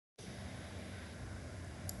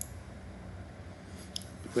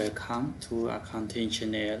Welcome to Accounting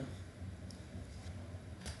channel.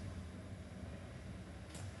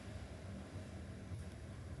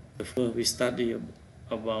 Before we study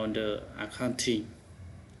about the accounting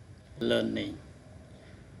learning,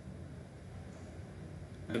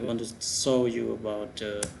 I want to show you about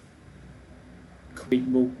the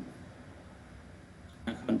Quickbook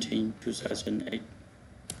Accounting 2008.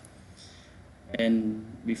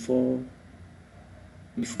 And before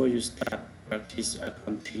you start practice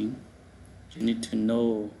accounting, you need to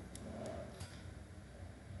know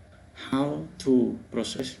how to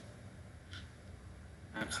process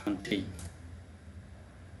accounting.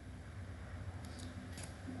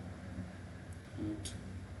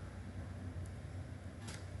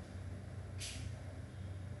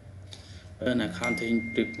 An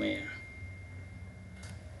accounting prepare.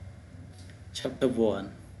 Chapter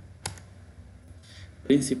 1.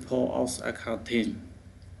 Principle of accounting.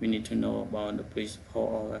 We need to know about the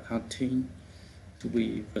principle of accounting to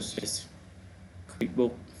be processed.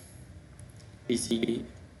 Quickbook. Basically,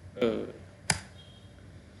 the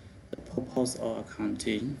purpose of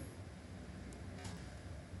accounting.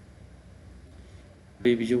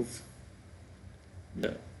 Review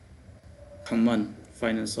the common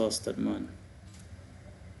financial statement.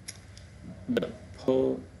 The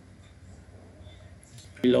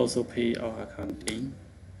philosophy of accounting.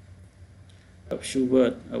 A few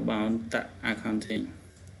words about the accounting.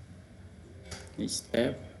 Next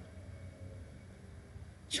step.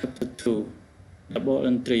 Chapter 2. Double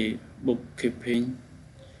entry bookkeeping.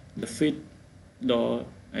 The fit door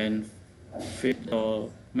and fit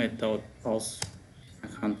door method of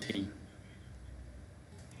accounting.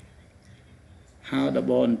 How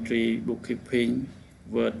double entry bookkeeping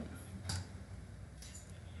works.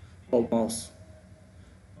 Almost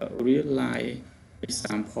real life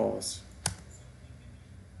examples.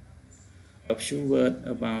 A few words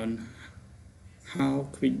about how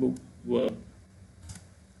Quickbook works.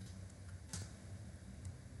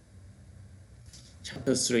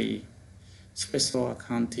 Chapter 3. Special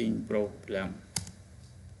accounting problem.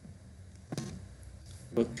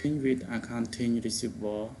 Working with accounting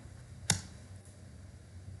receivable.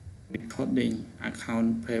 Recording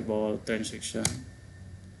account payable transaction.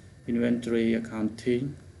 Inventory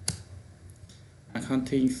accounting.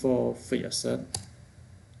 Accounting for fixed asset.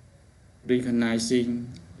 Recognizing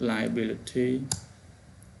liability.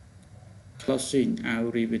 Closing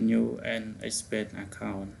out revenue and expense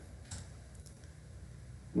account.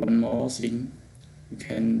 One more thing you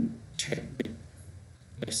can check with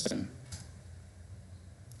lesson.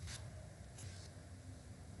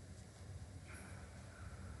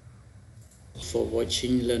 For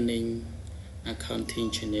watching learning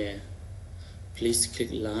accounting channel, please click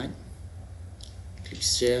like, click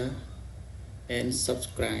share, and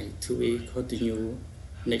subscribe to continue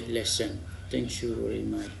next lesson. Thank you very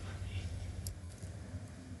much.